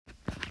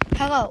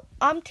Hello,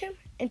 I'm Tim,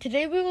 and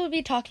today we will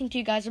be talking to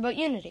you guys about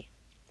unity.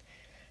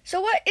 So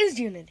what is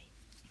unity?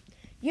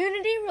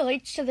 Unity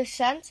relates to the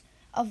sense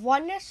of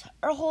oneness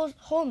or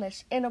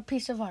wholeness in a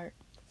piece of art.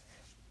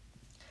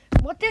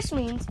 What this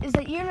means is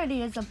that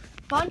unity is a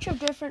bunch of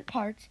different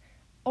parts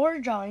or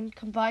drawing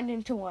combined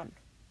into one.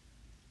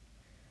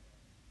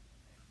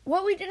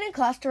 What we did in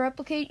class to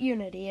replicate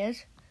unity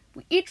is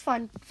we each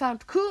found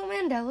cool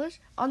mandalas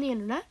on the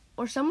internet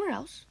or somewhere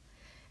else,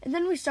 and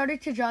then we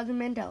started to draw the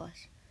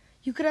mandalas.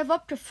 You could have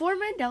up to 4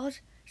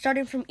 mandalas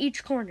starting from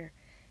each corner,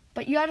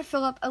 but you had to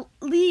fill up at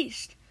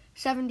least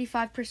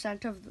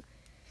 75%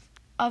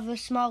 of the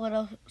small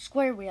little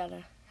square we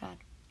had.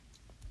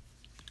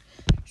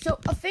 So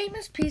a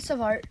famous piece of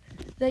art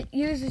that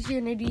uses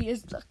unity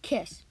is The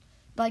Kiss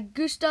by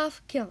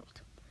Gustav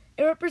Klimt.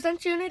 It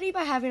represents unity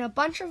by having a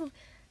bunch of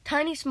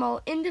tiny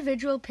small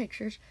individual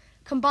pictures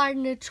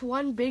combined into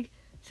one big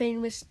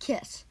famous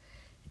kiss.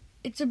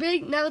 It's a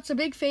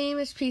big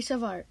famous piece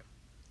of art.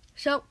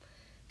 So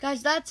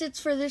guys, that's it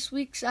for this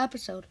week's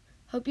episode.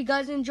 Hope you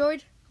guys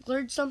enjoyed,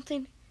 learned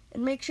something,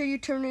 and make sure you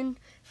tune in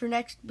for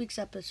next week's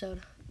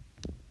episode.